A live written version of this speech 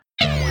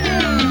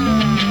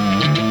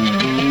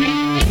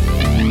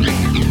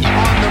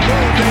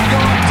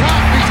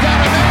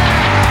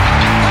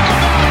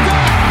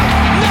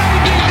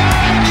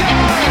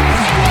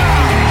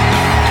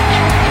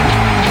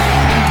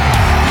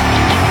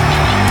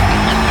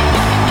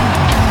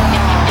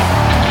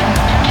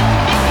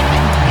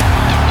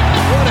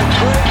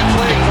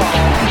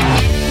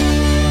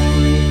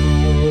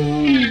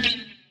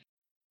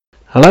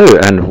Hello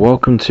and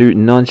welcome to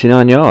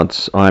 99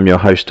 Yards. I'm your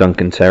host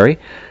Duncan Terry,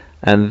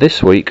 and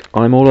this week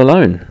I'm all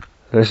alone.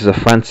 This is a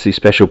fantasy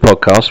special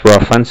podcast where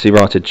our fantasy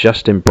writer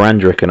Justin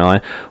Brandrick and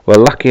I were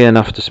lucky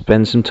enough to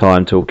spend some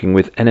time talking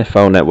with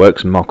NFL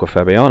Network's Marco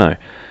Fabiano.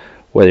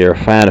 Whether you're a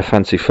fan of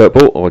fantasy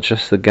football or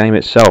just the game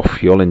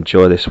itself, you'll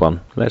enjoy this one.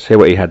 Let's hear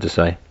what he had to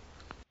say.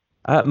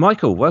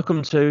 Michael,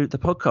 welcome to the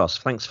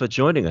podcast. Thanks for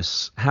joining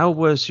us. How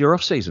was your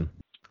off season?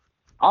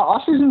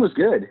 Off season was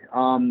good.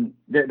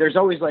 There's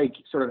always like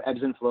sort of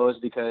ebbs and flows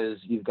because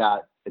you've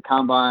got the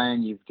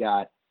combine, you've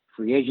got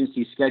free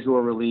agency schedule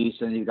release,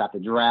 and you've got the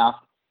draft,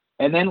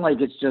 and then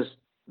like it's just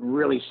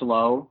really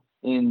slow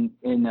in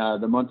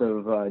the month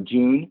of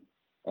June,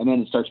 and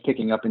then it starts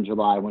picking up in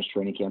July once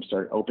training camps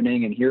start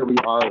opening. And here we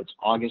are, it's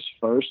August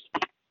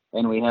 1st,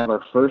 and we have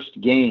our first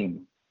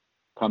game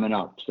coming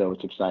up, so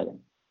it's exciting.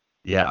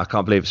 Yeah, I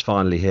can't believe it's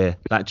finally here.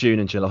 That June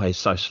and July is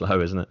so slow,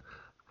 isn't it?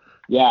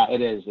 Yeah,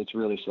 it is. It's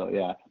really slow.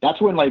 Yeah.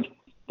 That's when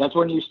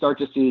you start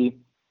to see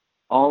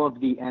all of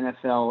the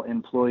NFL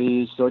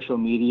employees, social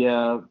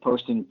media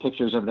posting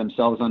pictures of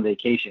themselves on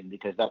vacation,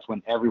 because that's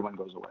when everyone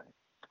goes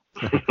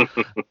away.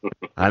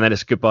 And then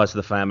it's goodbye to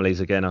the families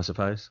again, I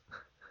suppose.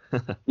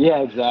 Yeah,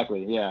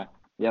 exactly. Yeah.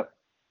 Yep.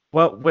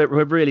 Well,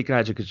 we're really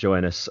glad you could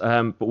join us,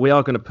 but we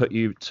are going to put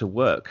you to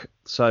work.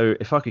 So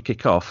if I could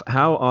kick off,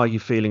 how are you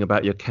feeling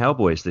about your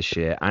Cowboys this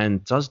year?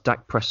 And does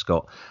Dak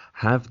Prescott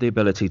have the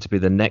ability to be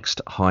the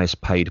next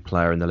highest paid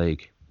player in the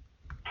league?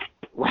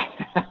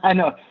 I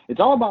know.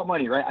 It's all about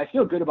money, right? I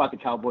feel good about the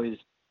Cowboys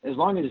as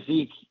long as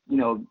Zeke,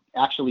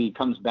 actually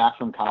comes back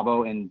from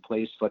Cabo and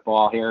plays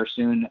football here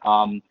soon.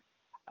 From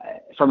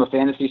a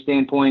fantasy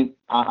standpoint,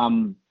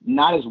 I'm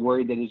not as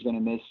worried that he's going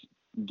to miss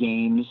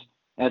games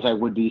as I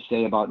would be,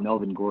 say, about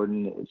Melvin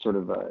Gordon. It's sort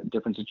of a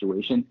different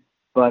situation.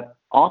 But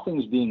all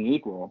things being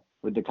equal,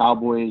 with the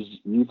Cowboys'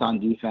 youth on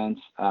defense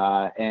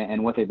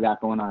and what they've got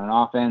going on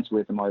offense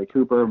with Amari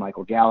Cooper,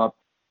 Michael Gallup,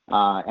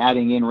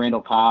 adding in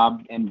Randall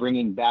Cobb and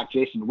bringing back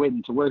Jason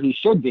Witten to where he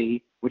should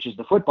be, which is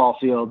the football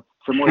field,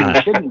 from where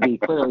he shouldn't be,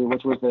 clearly,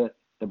 which was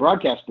the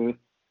broadcast booth,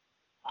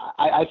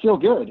 I feel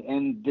good.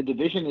 And the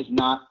division is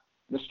not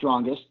the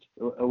strongest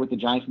with the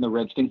Giants and the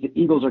Redskins. The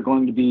Eagles are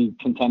going to be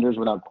contenders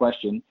without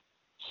question.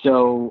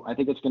 So I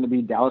think it's going to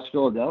be Dallas,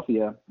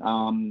 Philadelphia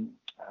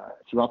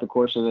throughout the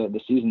course of the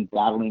season,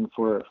 battling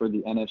for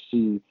the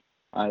NFC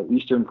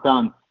Eastern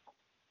crown.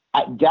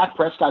 Dak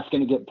Prescott's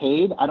going to get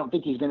paid. I don't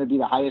think he's going to be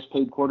the highest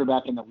paid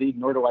quarterback in the league,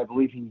 nor do I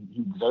believe he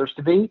deserves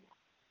to be.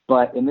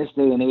 But in this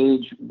day and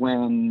age,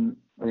 when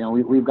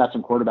we've got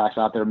some quarterbacks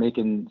out there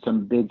making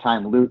some big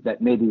time loot that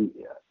maybe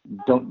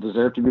don't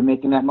deserve to be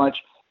making that much,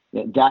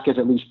 Dak has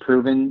at least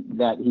proven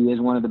that he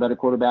is one of the better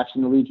quarterbacks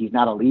in the league. He's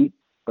not elite,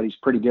 but he's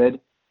pretty good.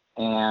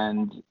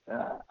 And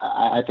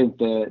I think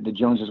the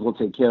Joneses will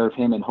take care of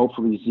him and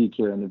hopefully Zeke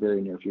here in the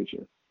very near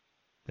future.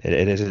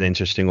 It is an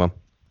interesting one.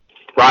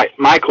 Right,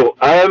 Michael.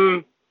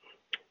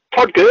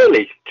 Todd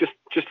Gurley.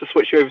 Just to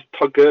switch you over to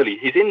Todd Gurley,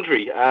 his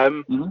injury.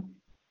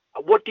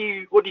 What do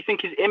you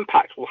think his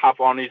impact will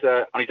have on his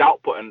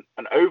output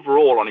and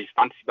overall on his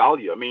fantasy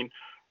value? I mean,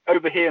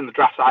 over here in the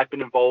drafts I've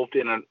been involved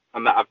in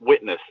and that I've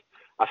witnessed,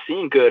 I've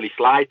seen Gurley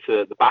slide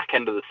to the back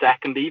end of the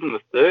second, even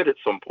the third at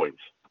some points.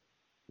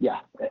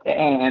 Yeah,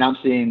 and I'm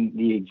seeing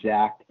the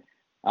exact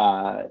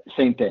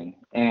same thing.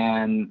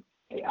 And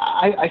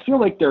I feel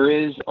like there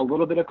is a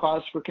little bit of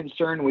cause for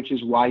concern, which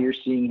is why you're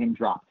seeing him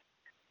drop.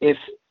 If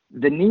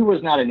the knee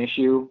was not an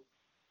issue,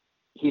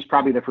 he's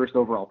probably the first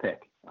overall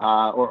pick,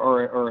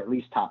 or at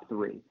least top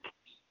 3.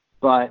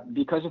 But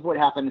because of what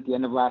happened at the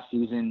end of last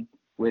season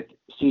with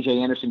C.J.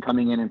 Anderson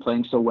coming in and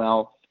playing so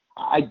well,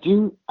 I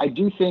do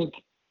think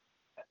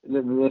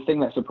the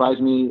thing that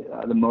surprised me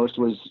the most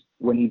was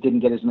when he didn't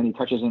get as many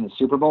touches in the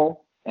Super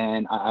Bowl.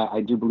 And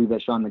I do believe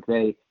that Sean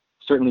McVay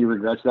certainly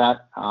regrets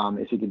that.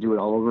 If he could do it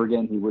all over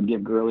again, he would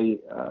give Gurley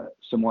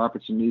some more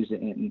opportunities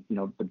in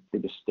the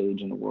biggest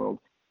stage in the world.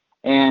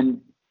 And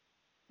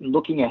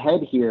looking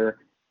ahead here,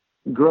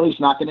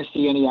 Gurley's not going to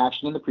see any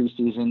action in the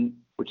preseason,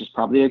 which is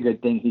probably a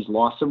good thing. He's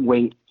lost some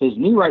weight. His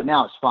knee right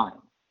now is fine.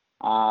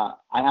 I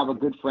have a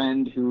good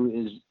friend who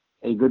is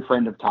a good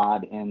friend of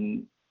Todd,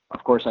 and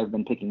of course I've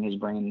been picking his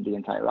brain the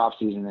entire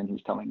offseason, and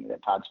he's telling me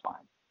that Todd's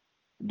fine.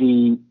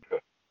 The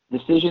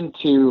decision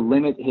to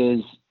limit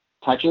his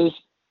touches,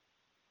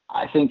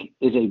 I think,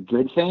 is a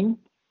good thing,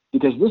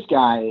 because this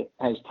guy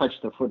has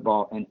touched the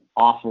football an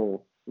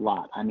awful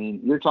lot. I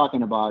mean, you're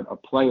talking about a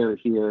player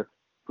here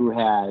who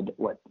had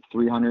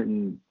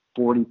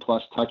 340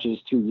 plus touches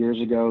 2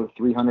 years ago,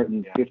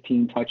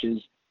 315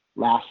 touches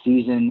last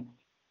season.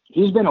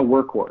 He's been a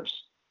workhorse,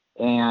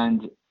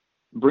 and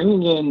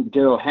bringing in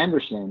Darrell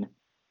Henderson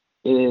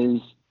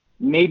is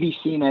maybe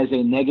seen as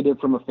a negative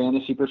from a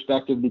fantasy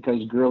perspective,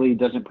 because Gurley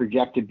doesn't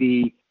project to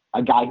be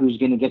a guy who's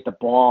going to get the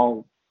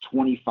ball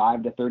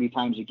 25 to 30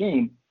 times a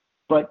game.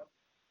 But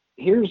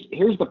here's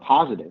the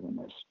positive in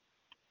this.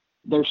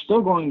 There's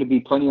still going to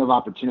be plenty of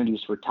opportunities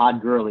for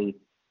Todd Gurley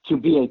to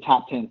be a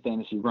top 10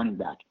 fantasy running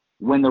back.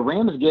 When the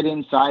Rams get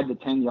inside the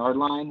 10-yard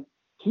line,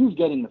 he's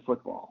getting the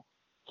football.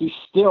 he's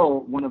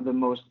still one of the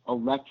most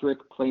electric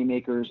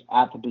playmakers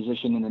at the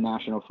position in the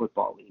National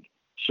Football League.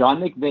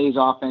 Sean McVay's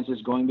offense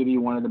is going to be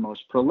one of the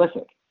most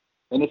prolific.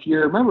 And if you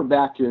remember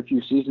back to a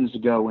few seasons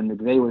ago when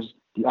McVay was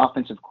the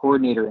offensive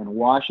coordinator in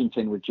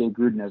Washington with Jay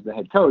Gruden as the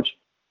head coach,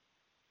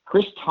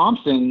 Chris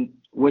Thompson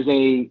was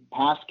a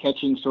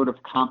pass-catching sort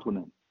of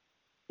complement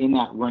in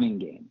that running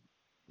game.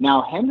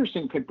 Now,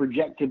 Henderson could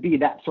project to be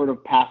that sort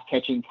of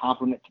pass-catching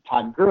complement to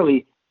Todd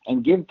Gurley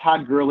and give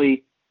Todd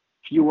Gurley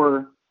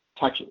fewer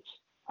touches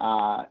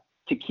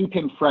to keep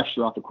him fresh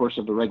throughout the course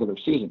of the regular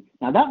season.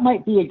 Now, that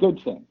might be a good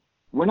thing.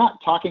 We're not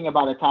talking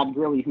about a Todd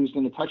Gurley who's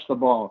going to touch the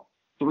ball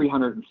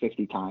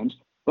 350 times,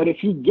 but if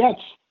he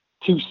gets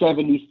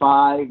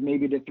 275,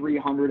 maybe to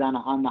 300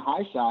 on the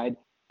high side,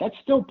 that's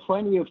still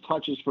plenty of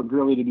touches for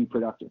Gurley to be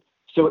productive.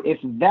 So if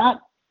that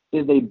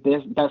is a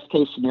best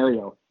case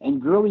scenario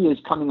and Gurley is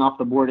coming off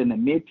the board in the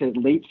mid to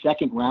late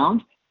second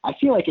round, I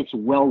feel like it's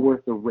well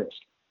worth the risk.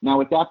 Now,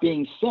 with that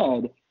being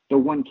said, the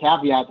one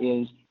caveat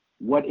is,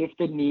 what if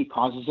the knee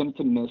causes him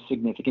to miss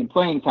significant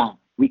playing time?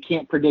 We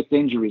can't predict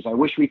injuries. I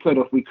wish we could.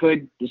 If we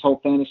could, this whole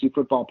fantasy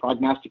football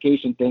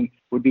prognostication thing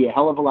would be a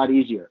hell of a lot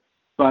easier.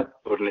 But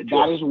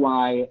that is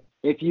why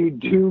if you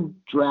do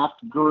draft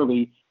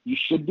Gurley, you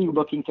should be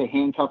looking to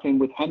handcuff him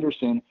with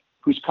Henderson,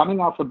 who's coming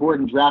off the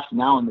board in drafts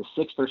now in the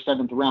 6th or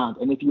 7th round.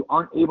 And if you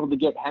aren't able to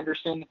get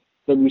Henderson,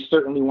 then you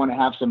certainly want to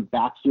have some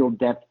backfield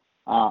depth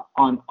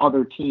on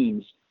other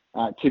teams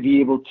to be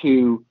able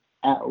to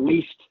at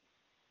least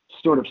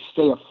sort of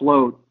stay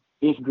afloat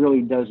if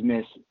Gurley does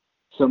miss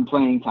some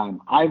playing time.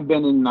 I've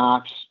been in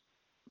mocks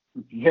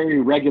very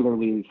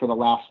regularly for the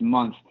last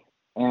month,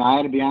 and I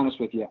had to be honest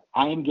with you,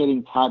 I am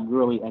getting Todd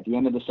Gurley at the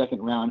end of the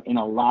second round in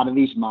a lot of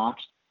these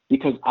mocks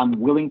because I'm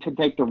willing to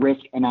take the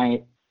risk, and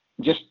I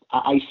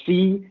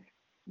see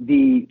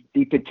the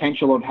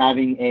potential of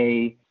having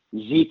a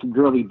Zeke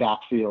Gurley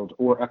backfield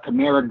or a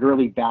Kamara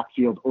Gurley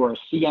backfield or a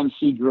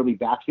CMC Gurley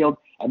backfield,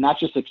 and that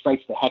just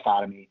excites the heck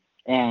out of me.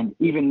 And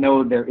even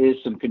though there is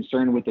some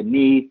concern with the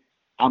knee,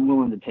 I'm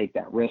willing to take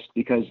that risk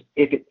because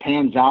if it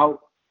pans out,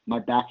 my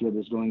backfield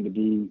is going to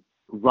be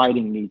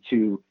riding me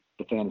to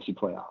the fantasy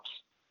playoffs.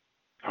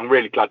 I'm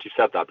really glad you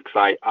said that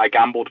because I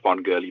gambled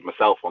upon Gurley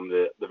myself on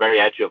the very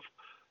edge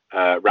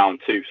of round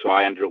 2, so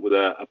I ended up with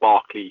a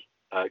Barkley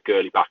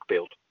Gurley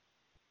backfield.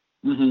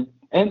 Mm-hmm.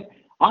 And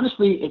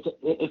honestly,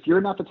 if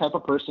you're not the type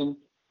of person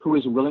who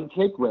is willing to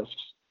take risks,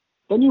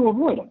 then you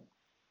avoid them.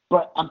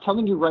 But I'm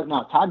telling you right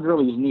now, Todd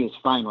Gurley's knee is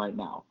fine right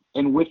now.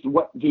 And with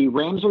what the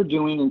Rams are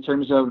doing in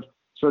terms of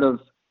sort of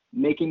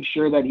making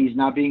sure that he's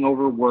not being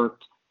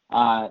overworked,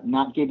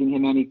 not giving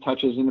him any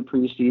touches in the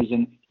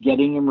preseason,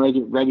 getting him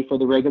ready for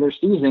the regular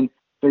season,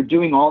 they're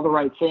doing all the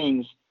right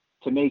things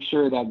to make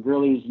sure that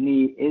Gurley's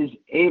knee is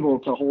able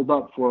to hold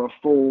up for a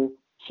full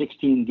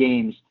 16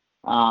 games.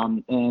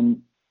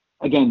 And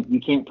again, you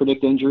can't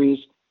predict injuries,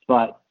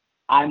 but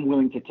I'm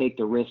willing to take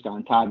the risk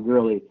on Todd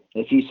Gurley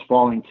if he's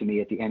falling to me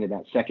at the end of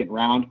that second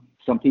round.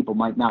 Some people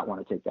might not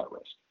want to take that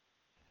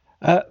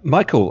risk.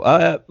 Michael,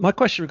 my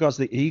question regards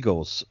the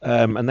Eagles,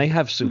 and they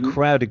have some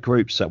crowded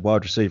groups at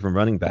wide receiver and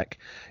running back.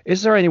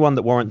 Is there anyone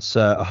that warrants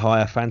a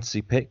higher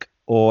fantasy pick,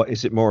 or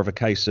is it more of a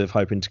case of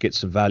hoping to get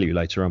some value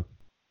later on?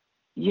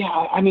 Yeah,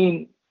 I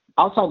mean,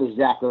 outside of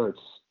Zach Ertz,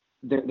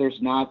 there's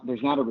not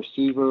a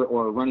receiver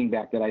or a running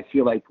back that I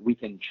feel like we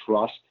can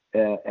trust,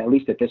 at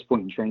least at this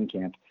point in training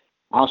camp.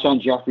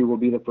 Alshon Jeffrey will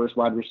be the first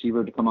wide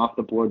receiver to come off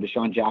the board.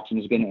 Deshaun Jackson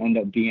is going to end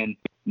up being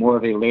more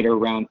of a later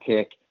round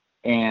pick.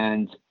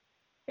 And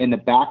in the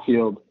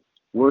backfield,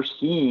 we're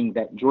seeing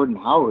that Jordan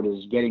Howard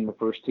is getting the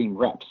first team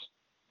reps.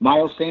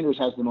 Miles Sanders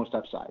has the most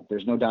upside.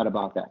 There's no doubt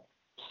about that.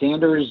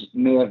 Sanders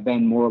may have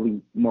been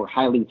more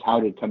highly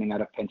touted coming out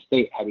of Penn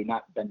State had he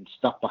not been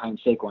stuck behind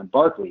Saquon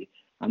Barkley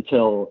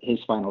until his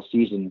final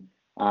season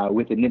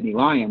with the Nittany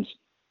Lions.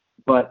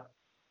 But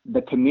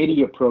the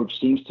committee approach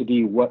seems to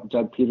be what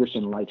Doug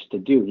Peterson likes to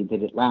do. He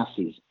did it last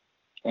season.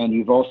 And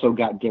you've also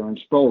got Darren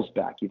Sproles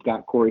back. You've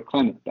got Corey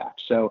Clement back.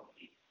 So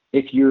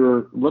if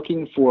you're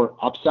looking for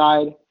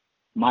upside,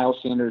 Miles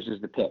Sanders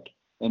is the pick.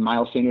 And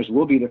Miles Sanders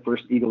will be the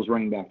first Eagles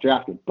running back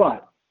drafted.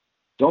 But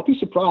don't be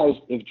surprised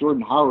if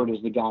Jordan Howard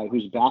is the guy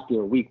who's back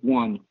there week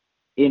 1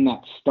 in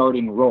that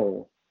starting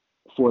role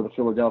for the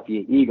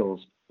Philadelphia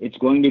Eagles. It's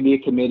going to be a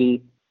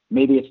committee.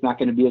 Maybe it's not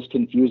going to be as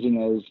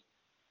confusing as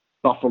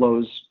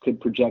Buffalo's could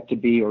project to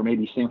be, or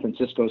maybe San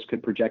Francisco's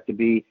could project to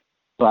be.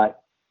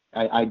 But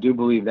I do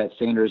believe that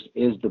Sanders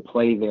is the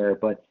play there.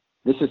 But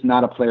this is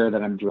not a player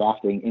that I'm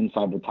drafting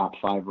inside the top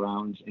 5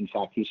 rounds. In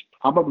fact, he's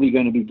probably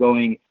going to be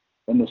going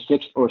in the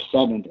 6th or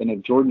 7th. And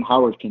if Jordan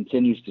Howard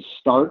continues to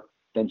start,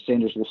 then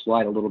Sanders will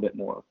slide a little bit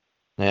more.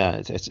 Yeah,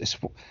 it's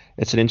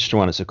an interesting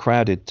one. It's a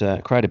crowded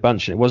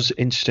bunch. And it was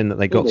interesting that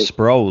they got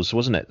Sproles,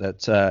 wasn't it?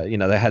 That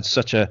they had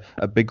such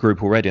a big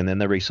group already, and then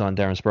they re-signed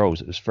Darren Sproles.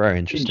 It was very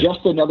interesting.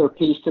 Just another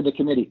piece to the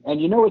committee, and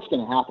you know it's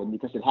going to happen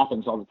because it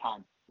happens all the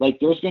time. Like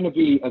there's going to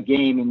be a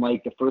game in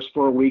like the first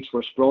 4 weeks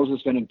where Sproles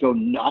is going to go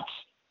nuts,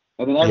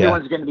 and then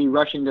everyone's going to be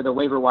rushing to the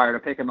waiver wire to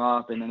pick him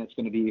up, and then it's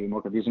going to be even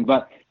more confusing.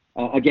 But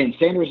again,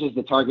 Sanders is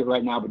the target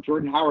right now, but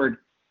Jordan Howard,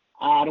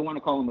 I don't want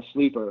to call him a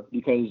sleeper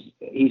because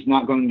he's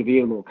not going to be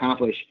able to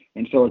accomplish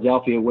in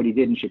Philadelphia what he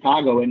did in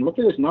Chicago. And look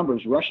at his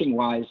numbers,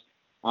 rushing-wise.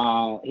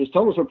 His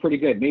totals were pretty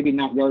good. Maybe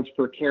not yards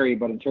per carry,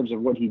 but in terms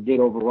of what he did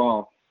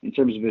overall, in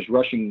terms of his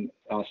rushing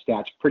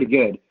stats, pretty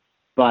good.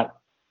 But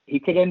he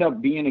could end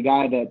up being a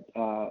guy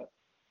that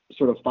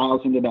sort of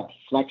files into that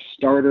flex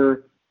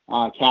starter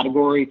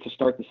category to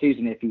start the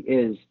season if he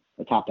is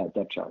atop that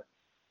depth chart.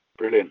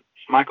 Brilliant.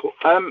 Michael,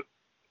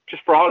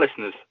 just for our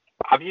listeners,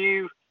 have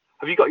you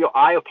got your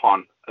eye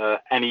upon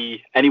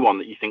anyone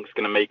that you think is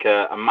going to make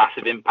a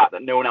massive impact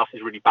that no one else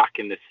is really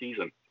backing this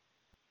season?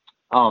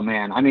 Oh,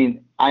 man. I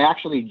mean, I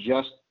actually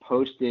just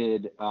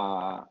posted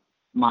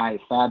my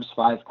Fabs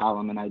 5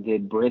 column, and I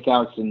did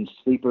breakouts and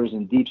sleepers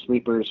and deep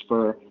sleepers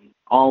for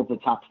all the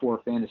top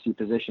 4 fantasy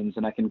positions.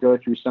 And I can go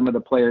through some of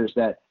the players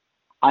that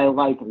I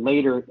like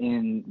later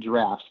in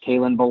drafts.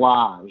 Kalen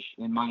Ballage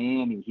in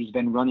Miami. He's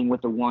been running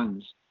with the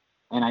ones.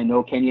 And I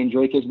know Kenyon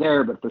Drake is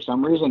there, but for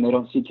some reason they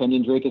don't see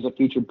Kenyon Drake as a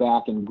featured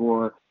back, and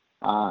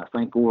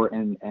Frank Gore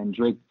and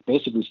Drake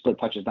basically split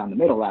touches down the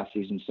middle last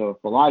season. So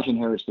if Ballage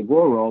inherits the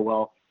Gore role,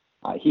 well,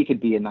 he could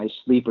be a nice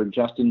sleeper.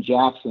 Justin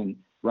Jackson,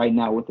 right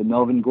now with the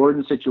Melvin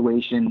Gordon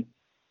situation,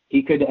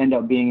 he could end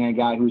up being a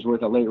guy who's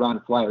worth a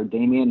late-round flyer.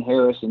 Damian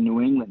Harris in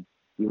New England.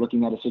 You're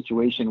looking at a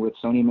situation with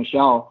Sony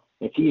Michel.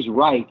 If he's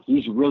right,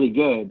 he's really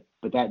good,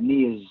 but that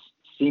knee is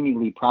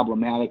seemingly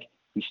problematic.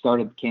 He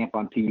started camp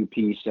on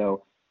PUP,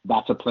 so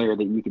that's a player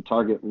that you could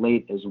target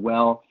late as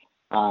well.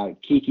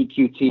 Kiki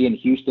QT in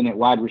Houston at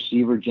wide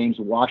receiver. James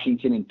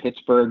Washington in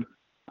Pittsburgh.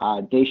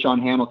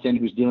 Deshaun Hamilton,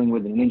 who's dealing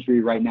with an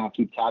injury right now.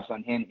 Keep tabs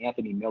on him.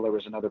 Anthony Miller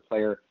is another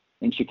player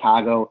in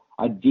Chicago.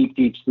 A deep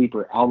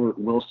sleeper, Albert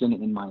Wilson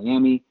in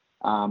Miami.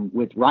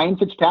 With Ryan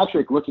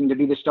Fitzpatrick looking to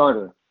be the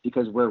starter,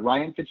 because where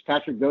Ryan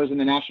Fitzpatrick goes in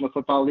the National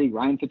Football League,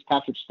 Ryan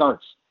Fitzpatrick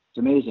starts. It's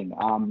amazing.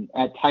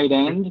 At tight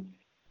end,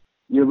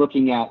 you're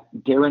looking at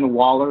Darren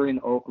Waller in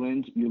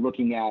Oakland. You're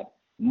looking at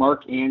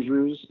Mark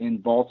Andrews in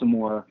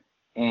Baltimore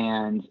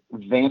and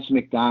Vance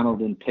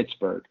McDonald in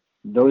Pittsburgh.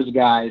 Those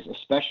guys,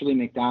 especially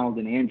McDonald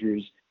and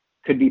Andrews,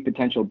 could be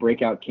potential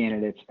breakout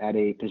candidates at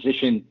a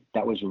position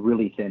that was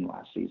really thin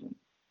last season.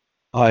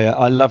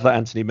 I love that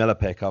Anthony Miller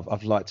pick.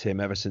 I've liked him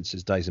ever since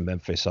his days in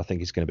Memphis. I think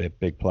he's going to be a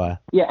big player.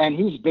 Yeah, and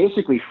he's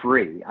basically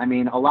free. I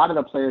mean, a lot of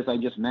the players I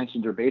just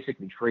mentioned are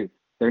basically free.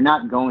 They're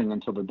not going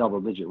until the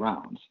double-digit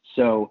rounds.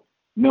 So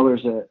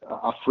Miller's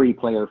a free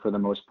player for the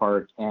most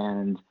part,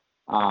 and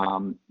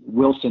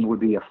Wilson would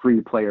be a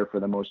free player for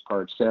the most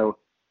part. So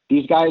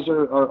these guys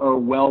are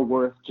well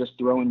worth just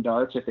throwing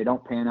darts. If they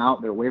don't pan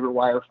out, they're waiver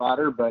wire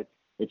fodder, but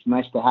it's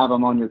nice to have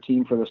them on your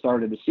team for the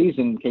start of the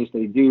season in case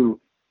they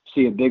do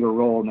see a bigger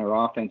role in their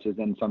offenses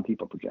than some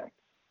people project.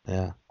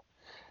 Yeah.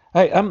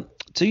 Hey,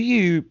 do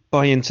you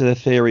buy into the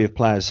theory of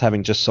players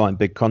having just signed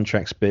big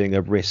contracts being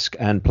a risk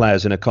and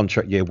players in a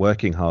contract year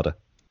working harder?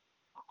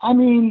 I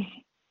mean,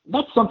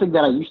 that's something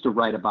that I used to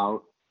write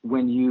about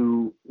when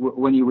you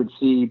would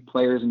see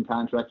players in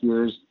contract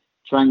years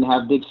trying to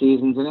have big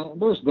seasons, and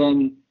there's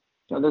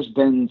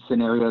been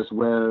scenarios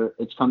where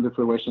it's come to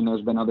fruition.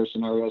 There's been other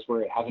scenarios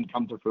where it hasn't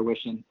come to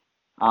fruition.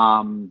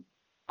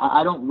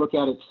 I don't look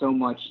at it so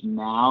much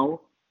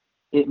now.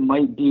 It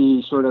might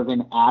be sort of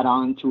an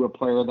add-on to a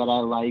player that I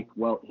like.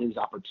 Well, his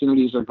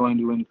opportunities are going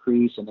to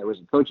increase, and there was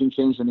a coaching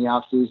change in the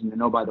offseason.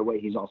 And oh, by the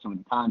way, he's also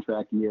in a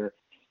contract year.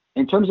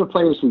 In terms of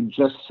players who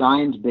just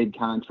signed big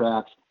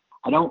contracts,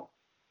 I don't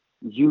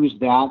use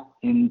that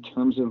in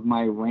terms of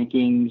my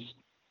rankings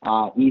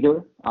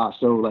either.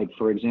 So, like,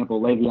 for example,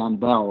 Le'Veon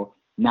Bell,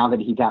 now that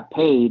he got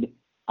paid,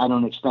 I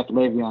don't expect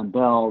Le'Veon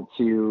Bell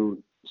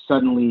to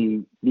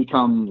suddenly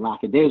become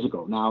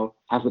lackadaisical. Now,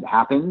 has it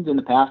happened in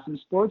the past in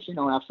sports?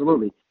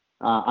 Absolutely.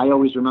 I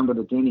always remember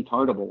the Danny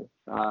Tartabull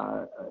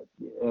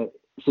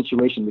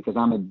situation because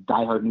I'm a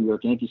diehard New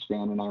York Yankees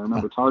fan, and I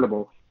remember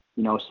Tartabull,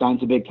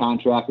 signs a big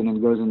contract and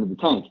then goes into the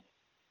tank.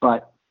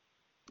 But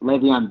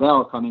Le'Veon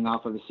Bell, coming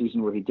off of a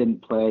season where he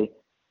didn't play,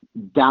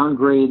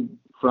 downgrade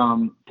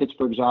from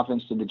Pittsburgh's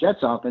offense to the Jets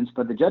offense,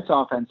 but the Jets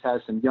offense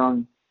has some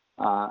young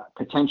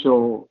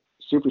potential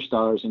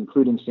superstars,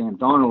 including Sam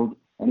Darnold,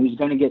 and he's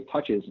going to get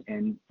touches,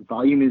 and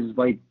volume is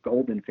like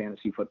gold in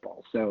fantasy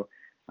football. So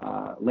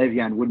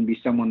Le'Veon wouldn't be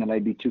someone that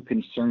I'd be too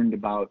concerned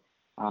about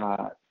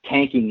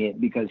tanking it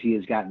because he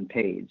has gotten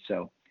paid.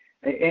 So,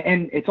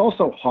 and it's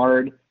also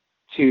hard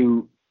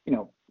to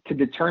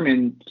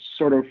determine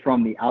sort of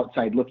from the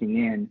outside looking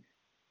in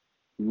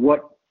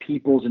what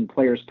people's and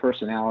players'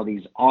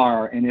 personalities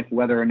are, and if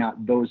whether or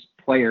not those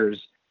players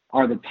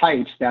are the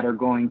types that are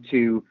going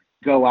to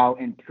go out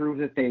and prove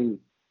that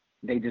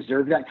they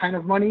deserve that kind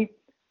of money,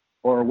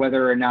 or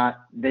whether or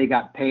not they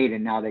got paid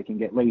and now they can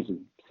get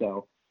lazy.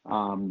 So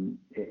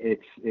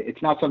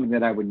it's not something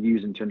that I would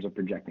use in terms of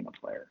projecting a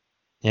player.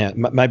 Yeah,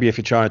 maybe if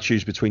you're trying to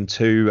choose between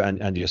two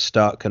and you're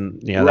stuck,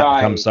 and that right.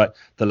 becomes like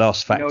the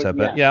last factor.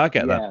 But I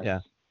get that. Yeah.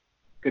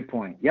 Good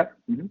point. Yep.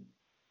 Mm-hmm.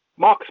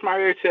 Marcus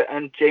Mariota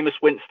and Jameis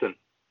Winston,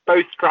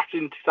 both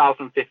drafted in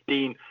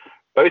 2015,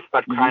 both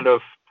had kind of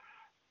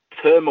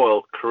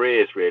turmoil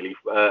careers, really,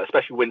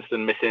 especially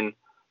Winston missing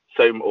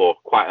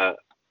quite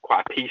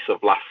quite a piece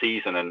of last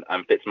season,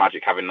 and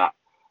Fitzmagic having that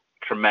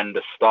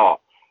tremendous start.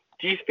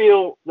 Do you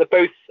feel they're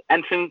both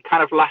entering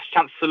kind of last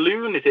chance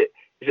saloon? Is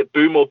it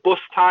boom or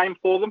bust time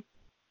for them?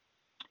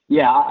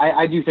 Yeah,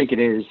 I do think it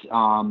is,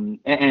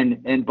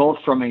 and both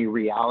from a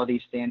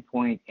reality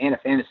standpoint and a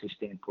fantasy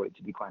standpoint,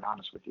 to be quite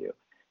honest with you.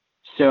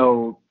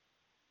 So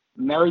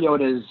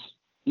Mariota's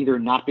either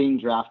not being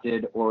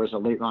drafted or is a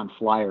late round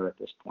flyer at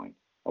this point.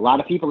 A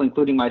lot of people,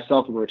 including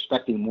myself, were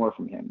expecting more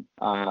from him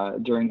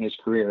during his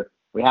career.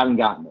 We haven't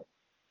gotten it.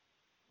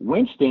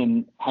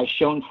 Winston has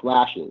shown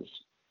flashes,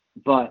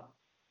 but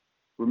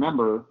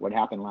remember what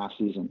happened last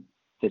season.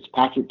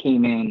 Fitzpatrick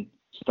came in,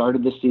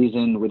 started the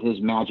season with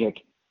his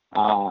magic.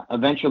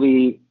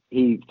 Eventually,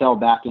 he fell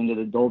back into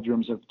the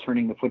doldrums of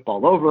turning the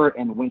football over,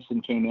 and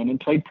Winston came in and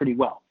played pretty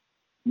well.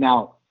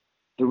 Now,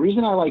 the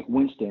reason I like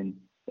Winston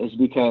is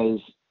because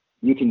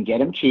you can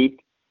get him cheap.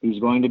 He's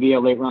going to be a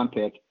late-round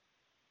pick.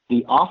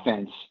 The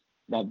offense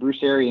that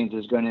Bruce Arians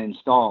is going to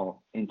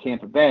install in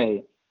Tampa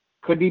Bay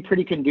could be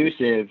pretty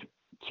conducive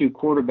to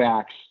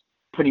quarterbacks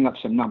putting up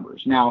some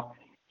numbers. Now,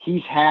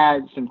 he's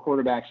had some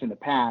quarterbacks in the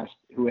past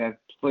who have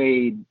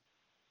played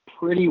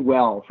pretty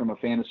well from a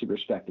fantasy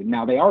perspective.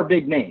 Now, they are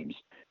big names.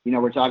 You know,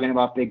 we're talking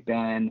about Big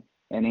Ben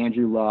and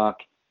Andrew Luck.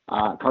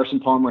 Carson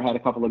Palmer had a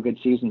couple of good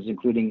seasons,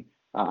 including,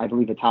 I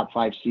believe, a top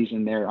 5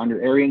 season there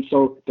under Arians.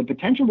 So the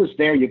potential is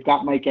there. You've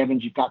got Mike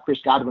Evans. You've got Chris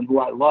Godwin, who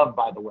I love,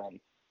 by the way.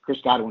 Chris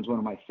Godwin's one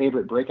of my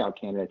favorite breakout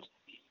candidates.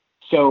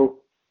 So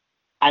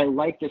I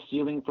like the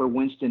ceiling for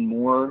Winston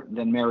more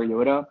than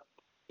Mariota.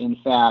 In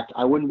fact,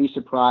 I wouldn't be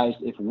surprised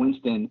if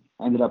Winston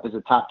ended up as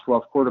a top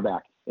 12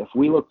 quarterback. If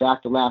we look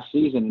back to last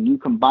season and you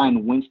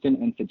combine Winston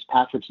and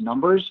Fitzpatrick's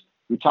numbers,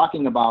 you're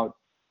talking about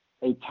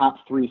a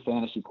top 3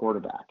 fantasy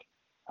quarterback.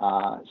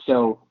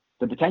 So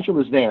the potential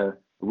is there.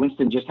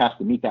 Winston just has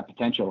to meet that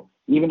potential.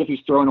 Even if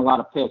he's throwing a lot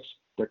of picks,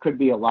 there could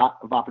be a lot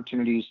of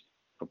opportunities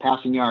for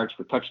passing yards,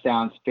 for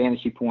touchdowns,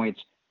 fantasy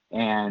points,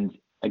 and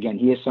again,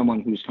 he is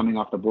someone who's coming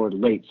off the board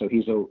late, so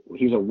he's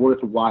a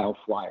worthwhile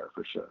flyer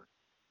for sure.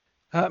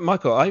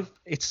 Michael,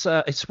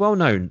 it's well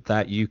known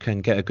that you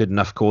can get a good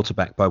enough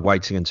quarterback by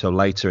waiting until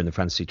later in the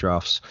fantasy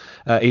drafts,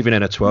 even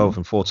in a 12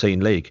 and 14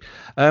 league.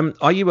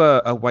 Are you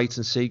a wait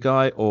and see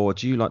guy, or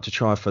do you like to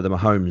try for the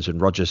Mahomes and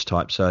Rodgers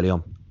types early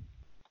on?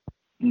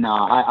 No,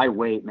 I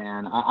wait,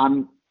 man.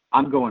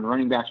 I'm going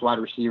running backs, wide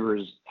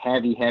receivers,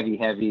 heavy.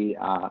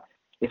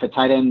 If a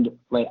tight end,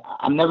 like,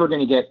 I'm never going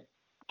to get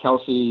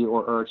Kelsey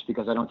or Ertz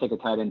because I don't take a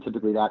tight end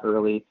typically that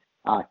early.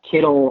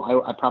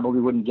 Kittle, I probably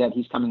wouldn't get.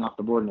 He's coming off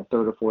the board in the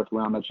 3rd or 4th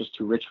round. That's just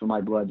too rich for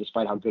my blood,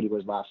 despite how good he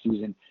was last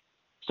season.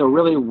 So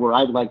really where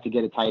I'd like to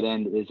get a tight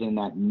end is in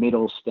that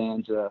middle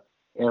stanza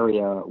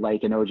area,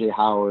 like an O.J.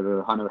 Howard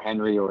or Hunter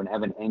Henry or an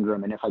Evan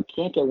Ingram. And if I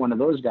can't get one of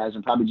those guys,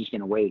 I'm probably just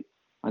going to wait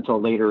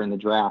until later in the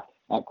draft.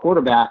 At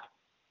quarterback,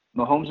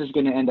 Mahomes is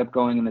going to end up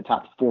going in the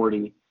top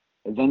 40.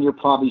 And then you'll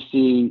probably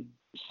see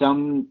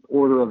some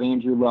order of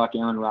Andrew Luck,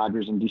 Aaron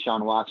Rodgers, and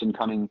Deshaun Watson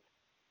coming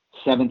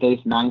 7th,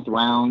 8th, 9th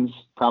rounds,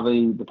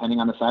 probably depending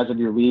on the size of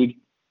your league.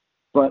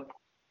 But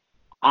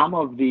I'm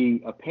of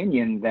the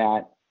opinion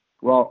that,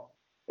 well,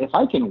 if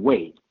I can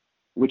wait,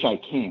 which I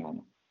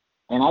can,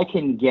 and I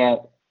can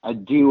get a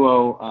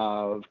duo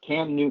of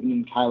Cam Newton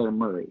and Kyler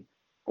Murray,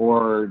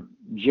 or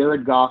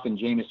Jared Goff and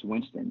Jameis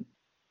Winston,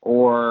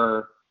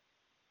 or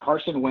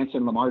Carson Wentz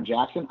and Lamar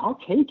Jackson, I'll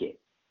take it.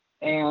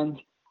 And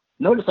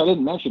notice I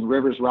didn't mention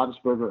Rivers,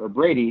 Roethlisberger, or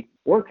Brady,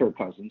 or Kirk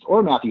Cousins,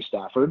 or Matthew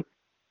Stafford,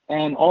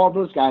 and all of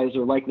those guys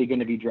are likely going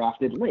to be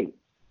drafted late.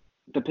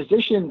 The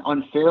position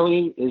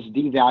unfairly is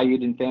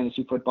devalued in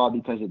fantasy football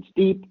because it's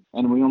deep,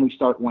 and we only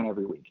start one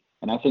every week.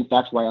 And I think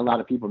that's why a lot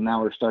of people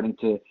now are starting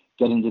to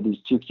get into these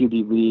 2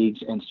 QB leagues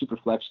and super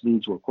flex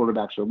leagues where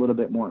quarterbacks are a little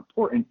bit more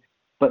important.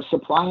 But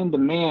supply and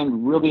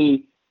demand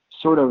really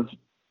sort of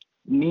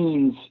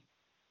means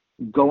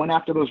going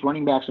after those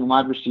running backs and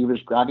wide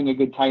receivers, grabbing a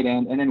good tight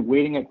end, and then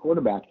waiting at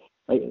quarterback.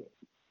 Like,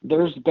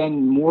 there's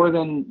more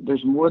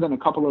than a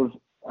couple of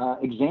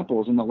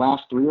examples in the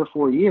last 3 or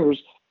 4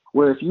 years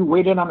where if you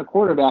waited on a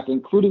quarterback,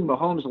 including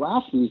Mahomes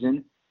last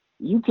season,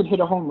 you could hit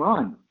a home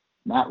run.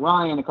 Matt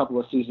Ryan a couple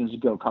of seasons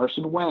ago,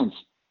 Carson Wentz.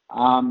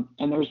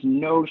 And there's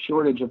no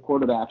shortage of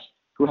quarterbacks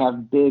who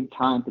have big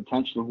time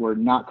potential who are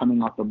not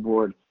coming off the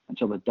board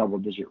until the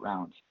double-digit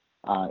rounds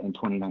in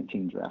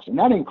 2019 drafts. And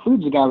that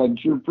includes a guy like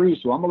Drew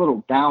Brees, who I'm a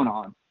little down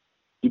on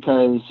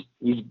because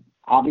he's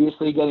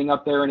obviously getting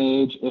up there in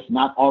age, if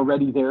not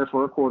already there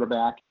for a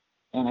quarterback.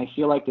 And I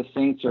feel like the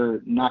Saints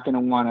are not going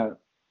to want to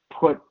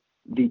put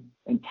the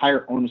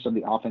entire onus of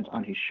the offense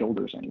on his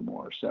shoulders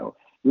anymore. So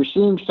you're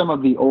seeing some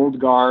of the old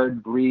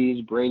guard,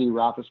 Brees, Brady,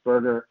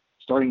 Roethlisberger,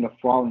 starting to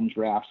fall in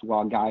drafts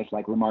while guys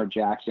like Lamar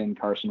Jackson,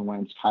 Carson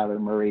Wentz, Kyler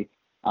Murray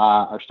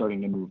are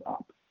starting to move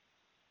up.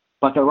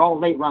 But they're all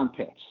late-round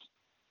picks.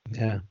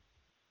 Yeah.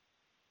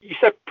 You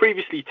said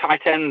previously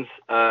tight ends,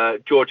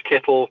 George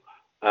Kittle,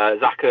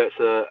 Zach Ertz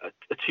are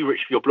too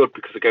rich for your blood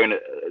because they're going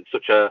at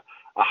such a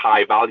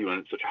high value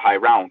and such a high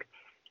round.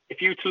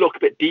 If you were to look a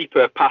bit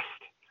deeper past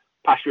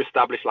your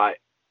established like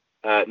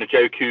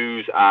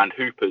Njoku's and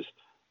Hoopers,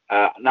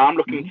 Now I'm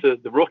looking to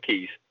the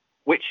rookies.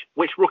 Which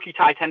rookie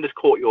tight end has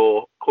caught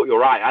your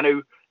eye? I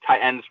know tight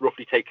ends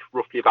take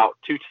about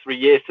 2 to 3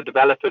 years to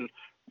develop and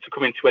to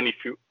come into any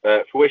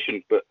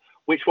fruition, but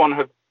which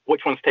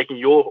one's taking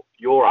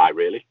your eye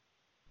really?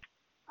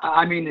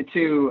 I mean, the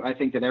two I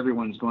think that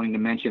everyone's going to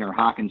mention are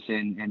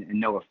Hockenson and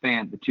Noah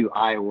Fant, the two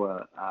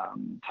Iowa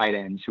tight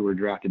ends who were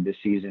drafted this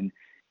season.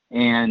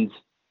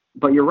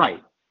 But you're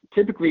right.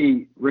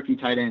 Typically, rookie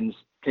tight ends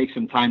take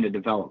some time to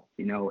develop.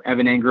 You know,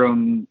 Evan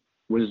Engram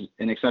was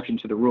an exception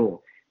to the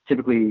rule.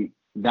 Typically,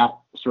 that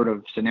sort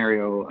of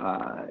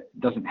scenario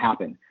doesn't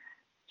happen.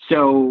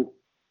 So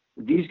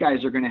these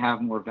guys are going to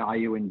have more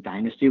value in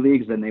dynasty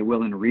leagues than they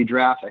will in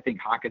redraft. I think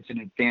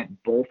Hockenson and Fant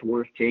both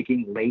worth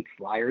taking late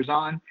flyers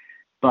on,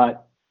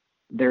 but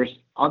there's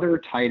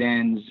other tight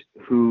ends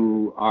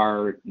who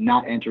are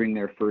not entering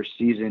their first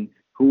season,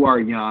 who are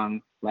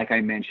young. Like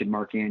I mentioned,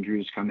 Mark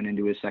Andrews coming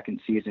into his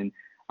second season.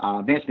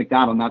 Vance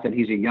McDonald, not that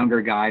he's a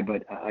younger guy,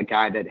 but a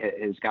guy that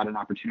has got an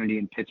opportunity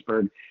in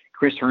Pittsburgh.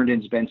 Chris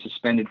Herndon's been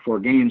suspended 4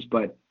 games,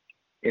 but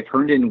if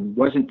Herndon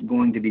wasn't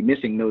going to be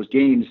missing those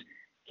games,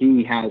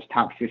 he has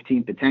top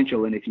 15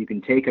 potential. And if you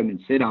can take him and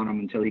sit on him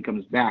until he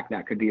comes back,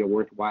 that could be a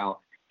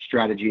worthwhile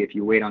strategy if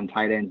you wait on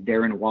tight ends.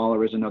 Darren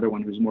Waller is another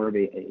one who's more of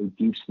a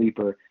deep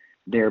sleeper.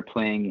 They're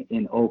playing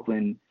in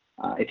Oakland.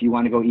 If you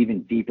want to go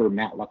even deeper,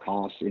 Matt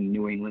LaCosse in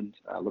New England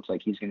looks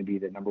like he's going to be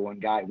the number 1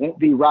 guy. Won't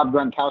be Rob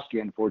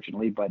Gronkowski,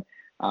 unfortunately, but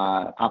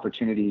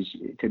opportunities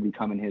could be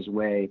coming his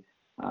way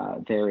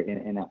there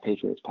in that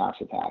Patriots pass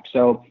attack.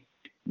 So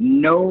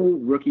no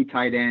rookie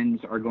tight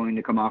ends are going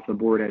to come off the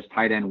board as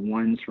tight end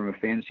 1s from a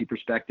fantasy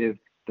perspective.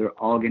 They're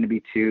all going to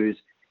be 2s,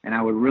 and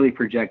I would really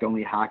project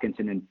only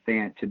Hockenson and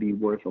Fant to be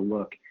worth a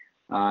look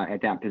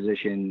at that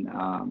position.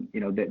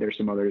 There's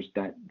some others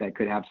that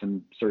could have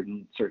some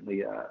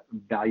certainly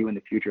value in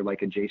the future,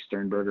 like a Jay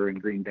Sternberger in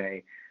Green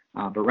Bay.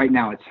 But right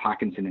now it's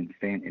Hockenson and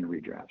Fant in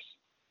redrafts.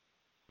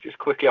 Just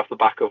quickly off the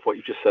back of what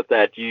you just said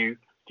there, do you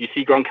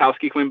see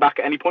Gronkowski coming back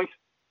at any point?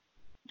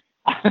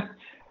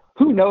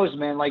 Who knows,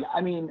 man? Like,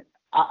 I mean,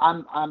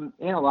 I'm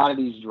in a lot of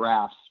these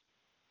drafts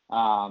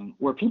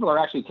where people are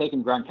actually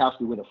taking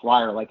Gronkowski with a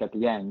flyer, like at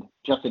the end,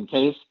 just in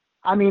case.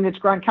 I mean, it's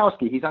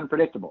Gronkowski. He's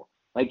unpredictable.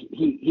 Like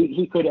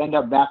he could end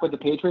up back with the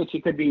Patriots.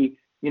 He could be,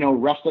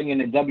 wrestling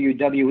in a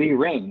WWE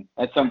ring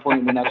at some point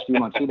in the next few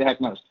months. Who the heck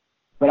knows?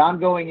 But I'm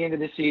going into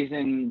the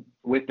season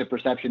with the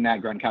perception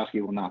that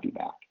Gronkowski will not be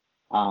back.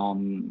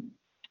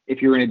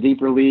 If you're in a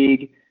deeper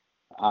league,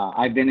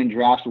 I've been in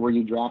drafts where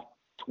you draft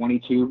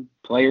 22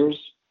 players.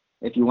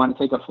 If you want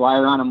to take a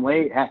flyer on them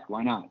late, heck,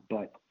 why not?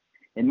 But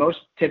in most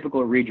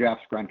typical redrafts,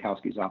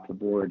 Gronkowski's off the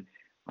board.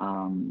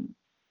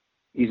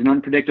 He's an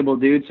unpredictable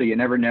dude, so you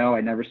never know.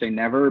 I never say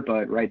never,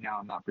 but right now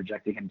I'm not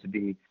projecting him to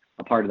be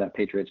a part of that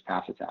Patriots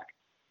pass attack.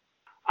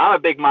 I'm a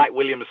big Mike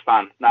Williams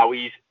fan. Now,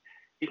 he's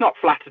not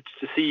flattered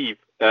to deceive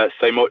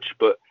so much,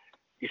 but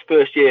his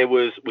first year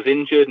was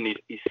injured, and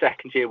his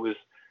second year was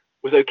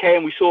okay,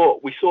 and we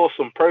saw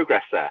some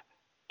progress there.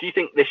 Do you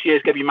think this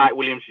year's going to be Mike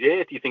Williams'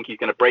 year? Do you think he's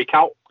going to break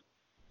out?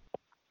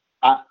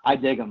 I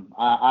dig him.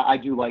 I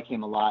do like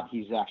him a lot.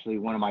 He's actually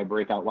one of my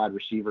breakout wide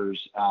receivers,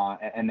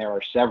 and there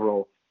are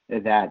several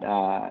that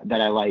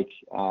I like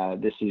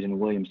this season.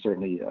 Williams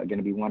certainly going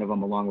to be one of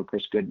them, along with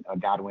Chris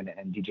Godwin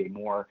and DJ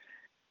Moore.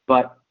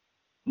 But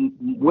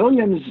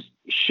Williams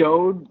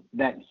showed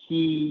that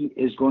he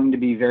is going to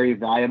be very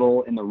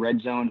valuable in the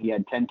red zone. He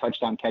had 10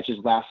 touchdown catches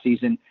last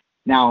season.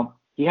 Now,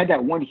 he had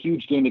that one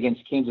huge game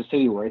against Kansas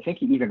City where I think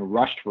he even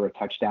rushed for a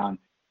touchdown,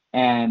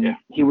 and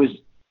he was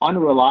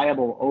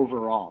unreliable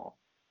overall.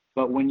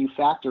 But when you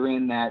factor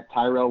in that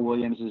Tyrell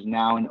Williams is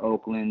now in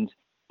Oakland,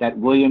 that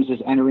Williams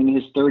is entering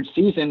his 3rd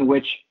season,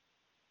 which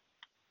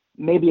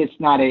maybe it's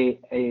not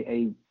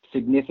a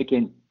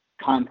significant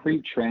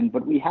concrete trend,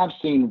 but we have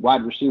seen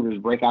wide receivers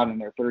break out in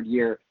their 3rd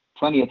year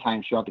plenty of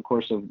times throughout the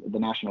course of the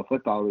National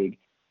Football League.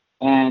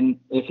 And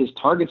if his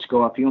targets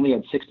go up, he only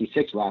had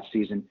 66 last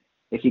season.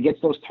 If he gets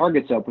those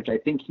targets up, which I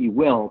think he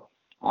will,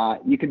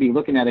 you could be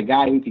looking at a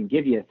guy who can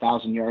give you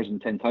 1,000 yards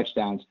and 10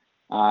 touchdowns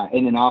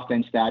in an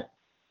offense that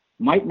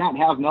might not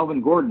have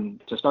Melvin Gordon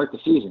to start the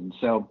season.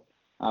 So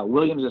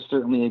Williams is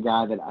certainly a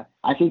guy that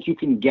I think you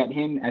can get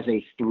him as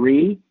a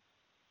 3,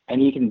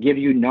 and he can give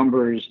you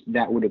numbers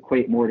that would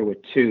equate more to a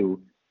 2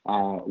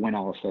 when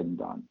all is said and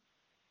done.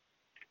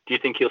 Do you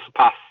think he'll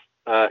surpass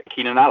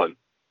Keenan Allen?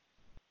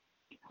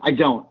 I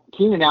don't.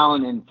 Keenan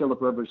Allen and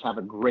Phillip Rivers have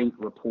a great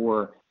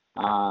rapport.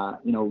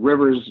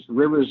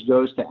 Rivers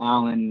goes to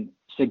Allen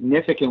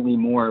significantly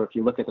more if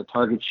you look at the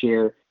target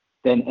share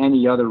than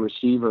any other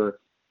receiver.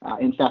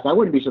 In fact, I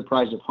wouldn't be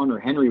surprised if Hunter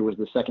Henry was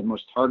the 2nd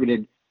most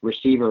targeted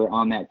receiver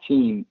on that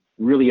team.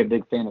 Really a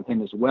big fan of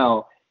him as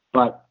well.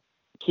 But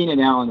Keenan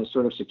Allen is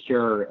sort of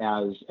secure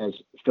as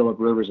Phillip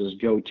Rivers'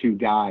 go-to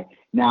guy.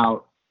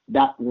 Now,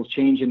 that will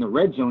change in the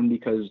red zone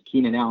because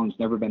Keenan Allen's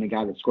never been a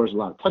guy that scores a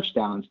lot of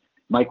touchdowns.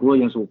 Mike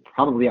Williams will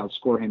probably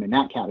outscore him in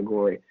that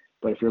category.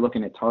 But if you're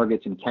looking at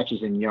targets and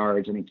catches and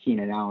yards, I think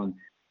Keenan Allen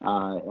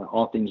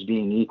all things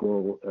being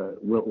equal,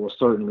 will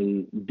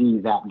certainly be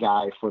that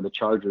guy for the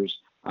Chargers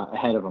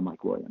ahead of a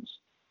Mike Williams.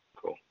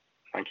 Cool.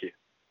 Thank you.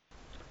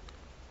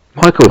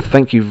 Michael,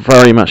 thank you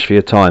very much for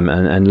your time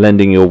and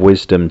lending your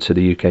wisdom to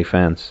the UK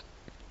fans.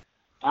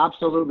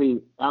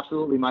 Absolutely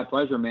my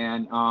pleasure,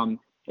 man.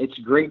 It's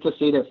great to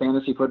see that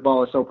fantasy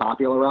football is so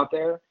popular out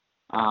there.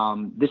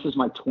 This is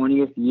my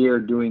 20th year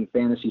doing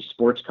fantasy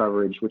sports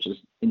coverage, which is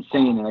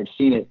insane, and I've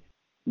seen it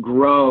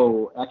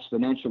grow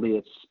exponentially.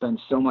 It's been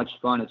so much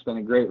fun. It's been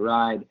a great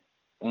ride,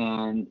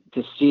 and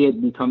to see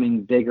it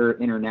becoming bigger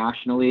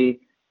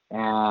internationally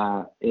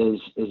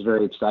is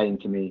very exciting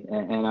to me,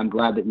 and I'm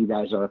glad that you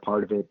guys are a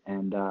part of it.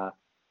 And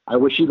I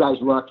wish you guys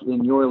luck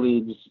in your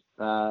leagues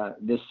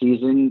this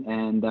season.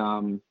 And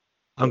I'm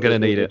going to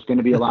need it. It's going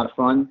to be a lot of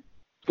fun.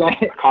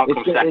 It's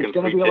going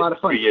to be a lot of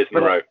fun. 3 years in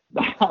a row.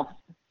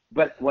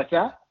 But what's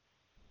that?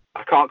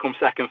 I can't come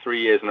second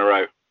 3 years in a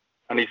row.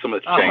 I need something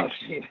to change.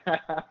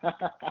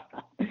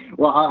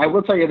 Well, I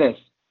will tell you this.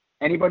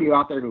 Anybody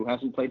out there who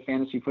hasn't played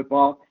fantasy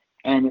football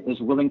and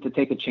is willing to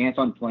take a chance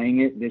on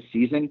playing it this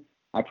season,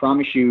 I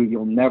promise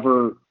you'll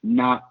never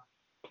not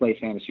play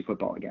fantasy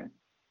football again,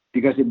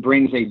 because it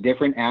brings a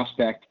different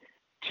aspect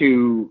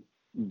to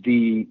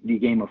the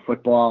game of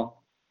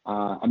football,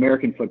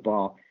 American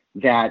football,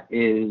 that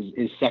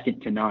is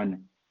second to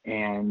none.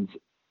 And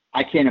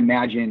I can't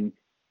imagine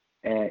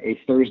a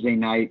Thursday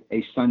night,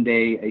 a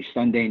Sunday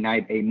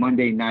night, a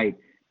Monday night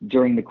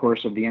during the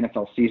course of the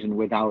NFL season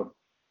without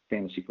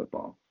fantasy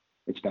football.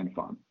 It's been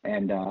fun,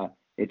 and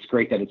it's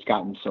great that it's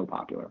gotten so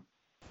popular.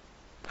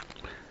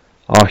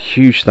 Our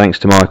huge thanks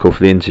to Michael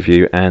for the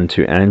interview and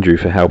to Andrew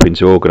for helping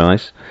to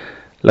organise.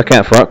 Look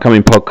out for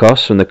upcoming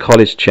podcasts from the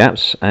College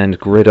Chaps and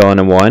Gridiron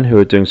and Wine, who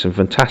are doing some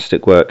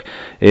fantastic work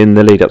in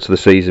the lead up to the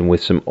season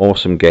with some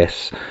awesome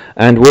guests.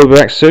 And we'll be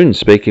back soon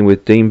speaking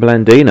with Dean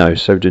Blandino,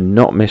 so do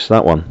not miss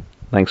that one.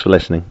 Thanks for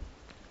listening.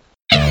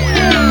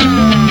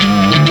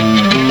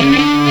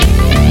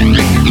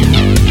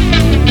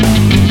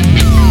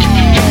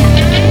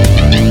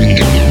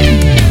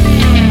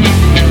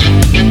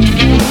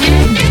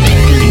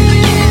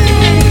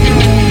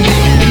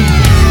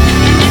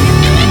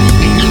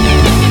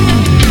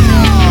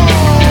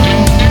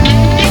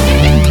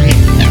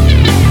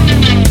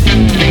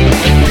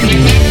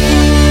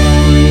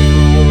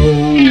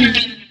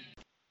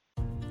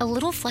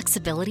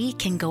 Flexibility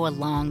can go a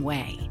long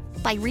way.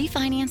 By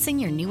refinancing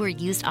your new or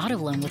used auto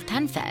loan with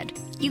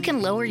PenFed, you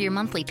can lower your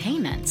monthly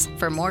payments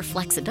for more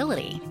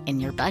flexibility in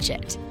your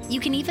budget. You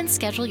can even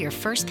schedule your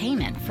first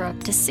payment for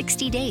up to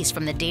 60 days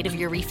from the date of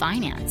your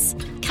refinance.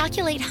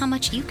 Calculate how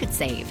much you could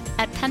save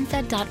at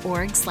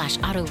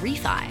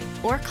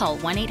PenFed.org/auto-refi or call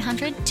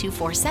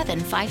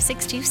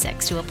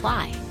 1-800-247-5626 to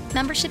apply.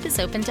 Membership is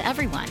open to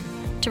everyone.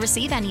 To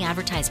receive any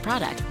advertised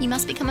product, you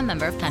must become a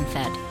member of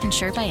PenFed,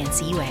 insured by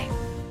NCUA.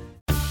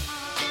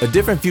 A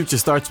different future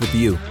starts with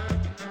you.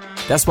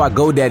 That's why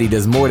GoDaddy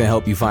does more than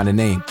help you find a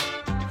name.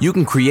 You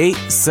can create,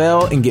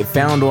 sell, and get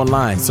found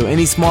online so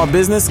any small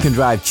business can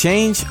drive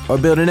change or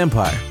build an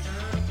empire.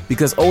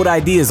 Because old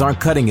ideas aren't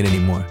cutting it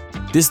anymore.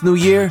 This new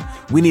year,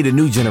 we need a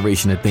new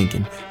generation of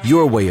thinking,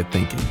 your way of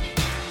thinking.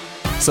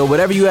 So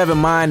whatever you have in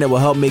mind that will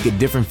help make a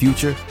different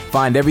future,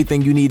 find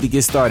everything you need to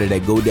get started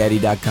at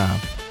GoDaddy.com.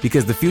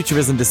 Because the future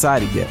isn't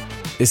decided yet.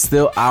 It's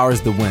still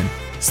ours to win.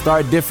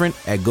 Start different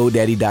at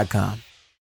GoDaddy.com.